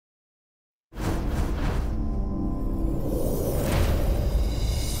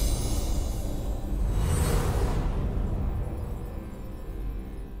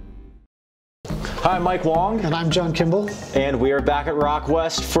Hi, I'm Mike Wong. And I'm John Kimball. And we are back at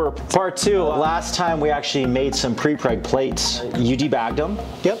Rockwest for part 2. Last time we actually made some Prepreg plates. You debagged them.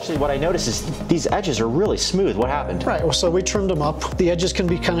 Yep. Actually, what I noticed is these edges are really smooth. What happened? Right, well, so we trimmed them up. The edges can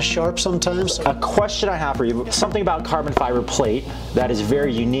be kind of sharp sometimes. A question I have for you, something about carbon fiber plate that is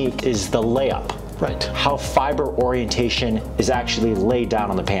very unique is the layup. Right. How fiber orientation is actually laid down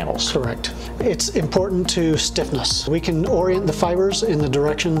on the panels. Correct. It's important to stiffness. We can orient the fibers in the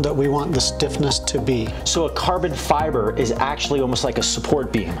direction that we want the stiffness to be. So a carbon fiber is actually almost like a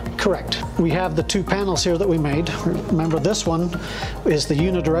support beam. Correct. We have the 2 panels here that we made. Remember, this one is the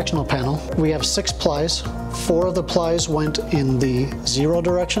unidirectional panel. We have 6 plies. 4 of the plies went in the 0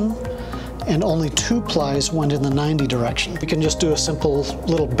 direction, and only 2 plies went in the 90 direction. We can just do a simple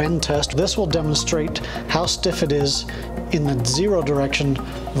little bend test. This will demonstrate how stiff it is in the 0 direction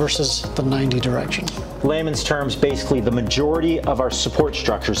versus the 90 direction. Layman's terms, basically the majority of our support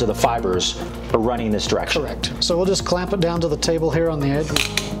structures of the fibers are running this direction. Correct. So we'll just clamp it down to the table here on the edge.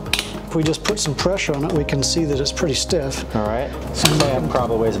 If we just put some pressure on it, we can see that it's pretty stiff. All right. So that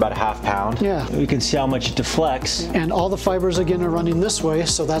probably weighs about a ½ pound. Yeah. We can see how much it deflects. And all the fibers again are running this way,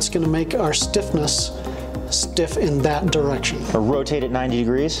 so that's going to make our stiffness stiff in that direction. Or rotate at 90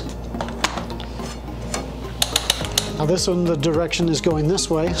 degrees. Now this one, the direction is going this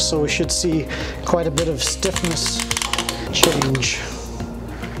way, so we should see quite a bit of stiffness change.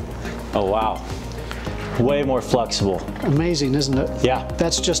 Oh wow. Way more flexible. Amazing, isn't it? Yeah.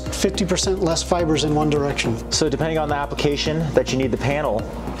 That's just 50% less fibers in one direction. So depending on the application that you need the panel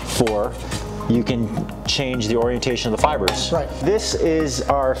for, you can change the orientation of the fibers. Right. This is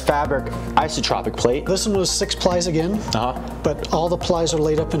our fabric isotropic plate. This one was 6 plies again, but all the plies are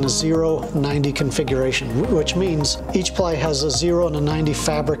laid up in a 0-90 configuration, which means each ply has a 0 and a 90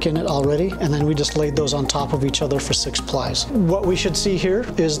 fabric in it already, and then we just laid those on top of each other for 6 plies. What we should see here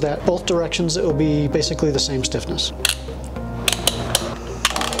is that both directions it will be basically the same stiffness.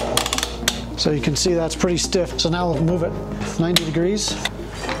 So you can see that's pretty stiff. So now we'll move it 90 degrees.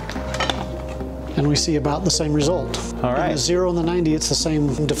 And we see about the same result. All right. In the 0 and the 90, it's the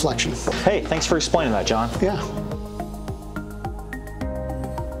same deflection. Hey, thanks for explaining that, John. Yeah.